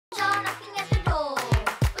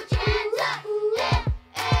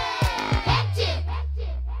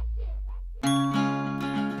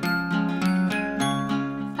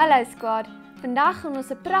Hallo squad, vandag gaan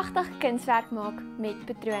ons 'n pragtige kunswerk maak met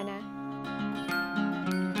patrone.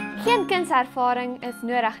 Geen kunservaring is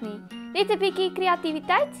nodig nie, net 'n bietjie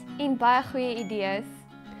kreatiwiteit en baie goeie idees.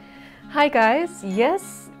 Hi guys,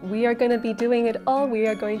 yes, we are going to be doing it all. We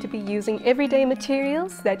are going to be using everyday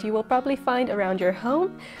materials that you will probably find around your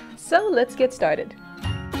home. So let's get started.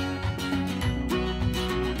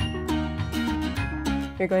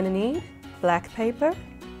 You're going to need black paper,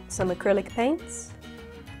 some acrylic paints,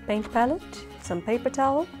 paint palette, some paper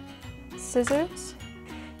towel, scissors.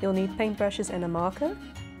 You'll need paintbrushes and a marker,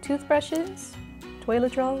 toothbrushes,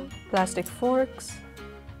 toilet roll, plastic forks,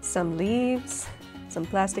 some leaves, some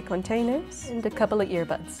plastic containers, and a couple of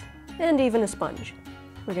earbuds, and even a sponge.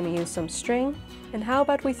 We're going to use some string, and how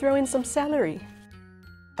about we throw in some celery?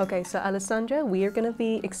 Okay, so Alessandra, we are going to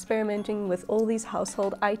be experimenting with all these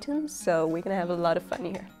household items, so we're going to have a lot of fun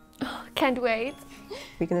here. Oh, can't wait.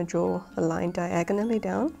 We're going to draw a line diagonally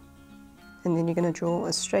down, and then you're going to draw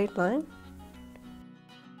a straight line.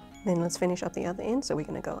 Then let's finish up the other end, so we're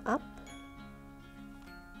going to go up.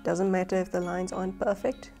 Doesn't matter if the lines aren't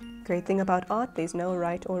perfect. Great thing about art, there's no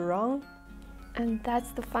right or wrong. And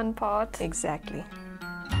that's the fun part. Exactly.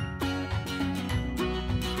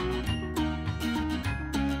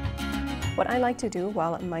 What I like to do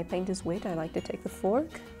while my paint is wet, I like to take the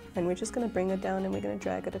fork, and we're just going to bring it down and we're going to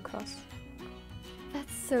drag it across.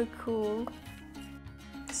 That's so cool.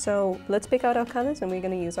 So let's pick out our colors, and we're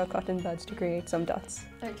going to use our cotton buds to create some dots.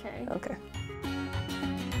 Okay. Okay.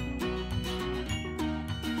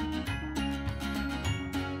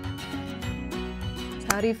 So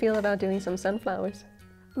how do you feel about doing some sunflowers?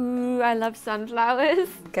 Ooh, I love sunflowers.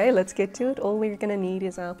 Okay, let's get to it. All we're going to need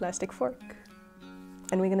is our plastic fork.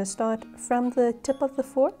 And we're going to start from the tip of the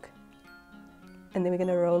fork, and then we're going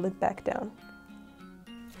to roll it back down.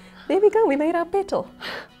 There we go, we made our petal.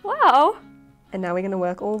 Wow! And now we're going to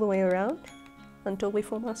work all the way around until we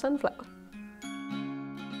form our sunflower.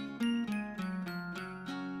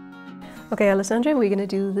 Okay, Alessandra, we're going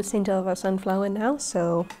to do the center of our sunflower now.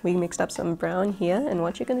 So we mixed up some brown here, and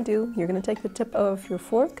what you're going to do, you're going to take the tip of your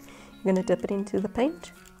fork, you're going to dip it into the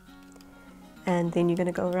paint, and then you're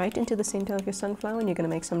going to go right into the center of your sunflower and you're going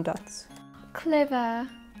to make some dots. Clever.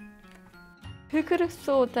 Who could have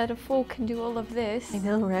thought that a fork can do all of this? I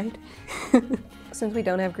know, right? Since we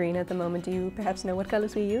don't have green at the moment, do you perhaps know what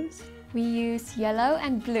colors we use? We use yellow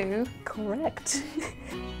and blue. Correct.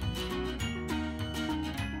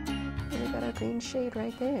 And we got our green shade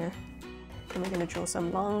right there. And we're going to draw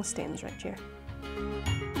some long stems right here.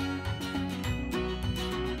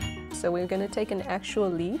 So we're going to take an actual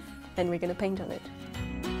leaf and we're going to paint on it.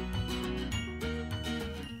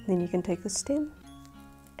 Then you can take the stem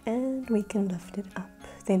and we can lift it up.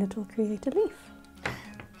 Then it will create a leaf.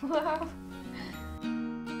 Wow!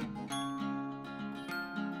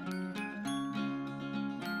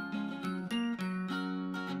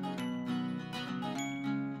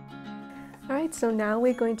 Alright, so now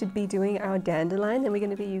we're going to be doing our dandelion, and we're going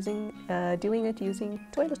to be doing it using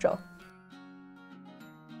toilet roll.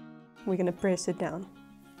 We're going to press it down.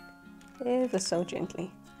 Ever so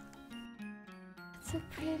gently. So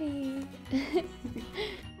pretty.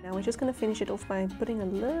 Now we're just going to finish it off by putting a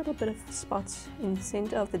little bit of spots in the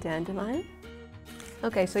center of the dandelion.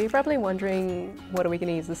 Okay, so you're probably wondering, what are we going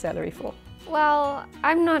to use the celery for? Well,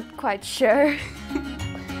 I'm not quite sure.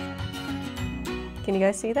 Can you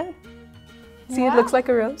guys see that? See, Wow. It looks like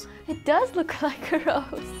a rose? It does look like a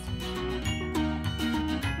rose.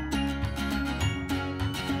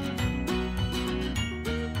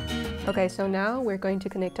 Okay, so now we're going to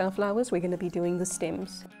connect our flowers. We're going to be doing the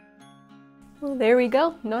stems. Well, there we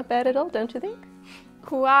go. Not bad at all, don't you think?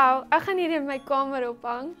 Wow, ek gaan hierdie in my kamer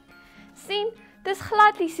ophang. Sien, dis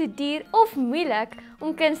glad nie so duur of moeilik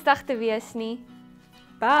om kunstig te wees nie.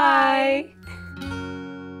 Bye!